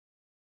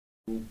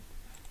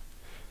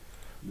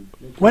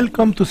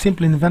Welcome to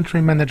Simple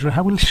Inventory Manager.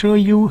 I will show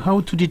you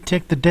how to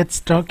detect the dead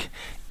stock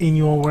in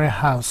your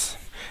warehouse.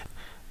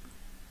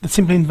 The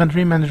Simple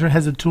Inventory Manager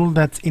has a tool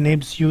that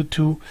enables you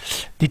to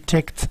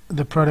detect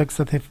the products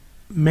that have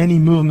many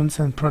movements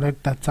and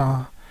products that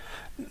are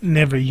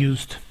never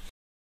used.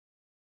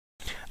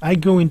 I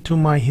go into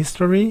my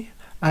history.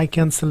 I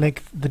can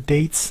select the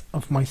dates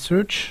of my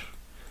search.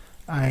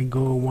 I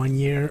go 1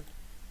 year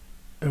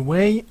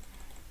away,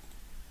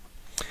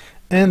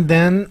 and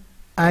then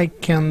I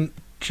can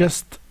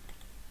just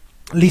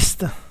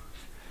list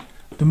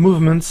the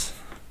movements.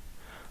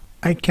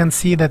 I can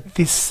see that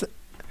this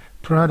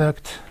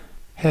product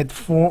had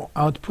 4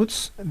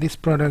 outputs. This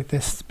product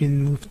has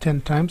been moved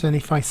 10 times, and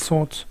if I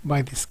sort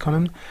by this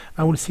column,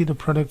 I will see the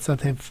products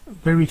that have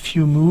very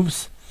few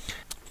moves,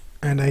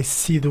 and I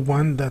see the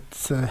one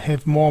that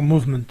have more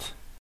movement.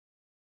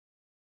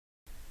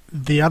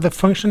 The other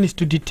function is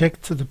to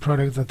detect the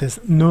product that has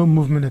no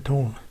movement at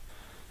all.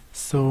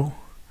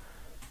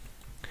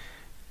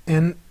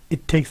 And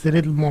it takes a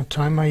little more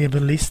time. I have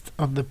a list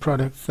of the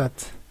products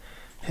that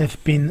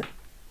have been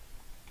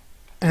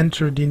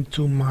entered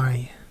into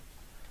my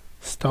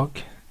stock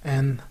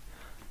and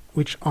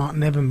which are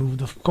never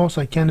moved. Of course,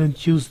 I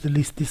cannot use the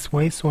list this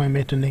way, so I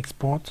made an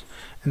export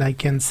and I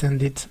can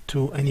send it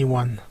to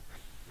anyone.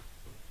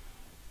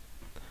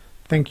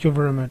 Thank you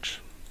very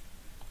much.